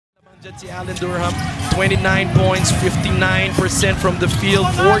Si Allen Durham, 29 points, 59% from the field,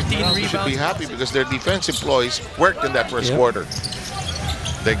 14 rebounds. They should be happy because their defensive ploys worked in that first quarter.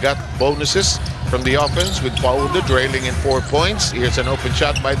 They got bonuses from the offense with Paulo trailing in 4 points. Here's an open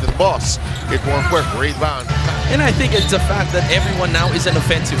shot by the boss. It won't work. Rebound. And I think it's the fact that everyone now is an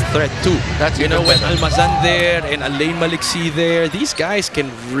offensive threat too. That's you know, when Almazan there and Alain Maliksi there, these guys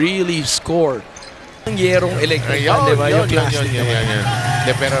can really score. Ang yerong electric fan, di ba? Yung class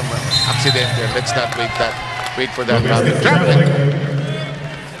De, pero accidente. Let's not wait for that round. Traveling.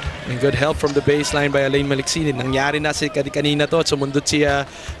 And good help from the baseline by Alain Maliksi. Nangyari na si kanina to. Sumundot si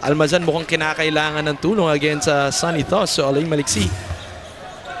Almazan. Mukhang kinakailangan ng tulong against Sonny Thoss. So Alain Maliksi.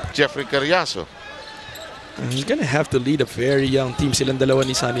 Jeffrey Carriazo. He's gonna have to lead a very young team. Silang dalawa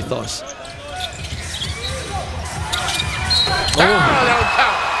ni Sonny Thoss.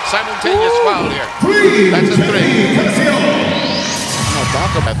 Simultaneous foul here. That's a 3. Now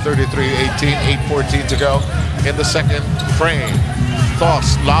talk about 33-18, 8:14 to go in the second frame.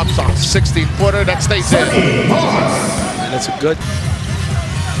 Thoss lobs on 16-footer that stays in. And that's a good.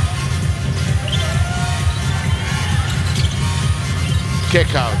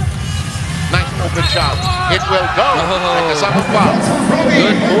 Kick out. Nice open shot. It will go.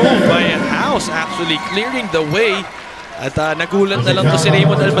 Good move by House, actually clearing the way. At nagulat na lang to si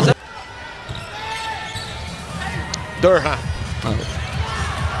Raymond Almazan. Durham.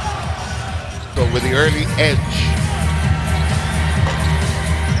 So with the early edge.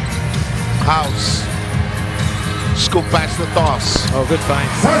 House. Scoop past the Thoss. Oh, good find.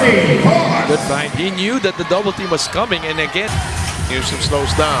 Good find. He knew that the double team was coming, and again. Newsom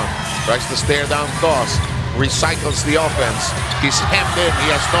slows down. Tries to stare down Thoss. Recycles the offense. He's hemmed in. He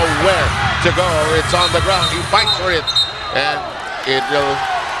has nowhere to go. It's on the ground. He fights for it. And it will.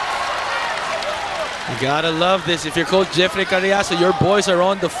 You gotta love this. If you're coach Jeffrey Carriazo, your boys are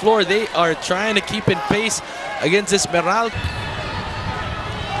on the floor. They are trying to keep in pace against Esmeralda.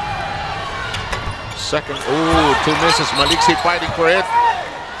 Second. Ooh, 2 misses. Maliksi fighting for it.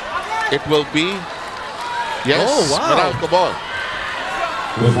 It will be. Yes. Oh, wow. Esmeralda ball.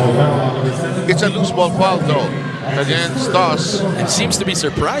 It's a loose ball foul though against Thoss. And seems to be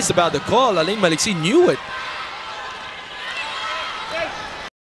surprised about the call. Alain Maliksi knew it.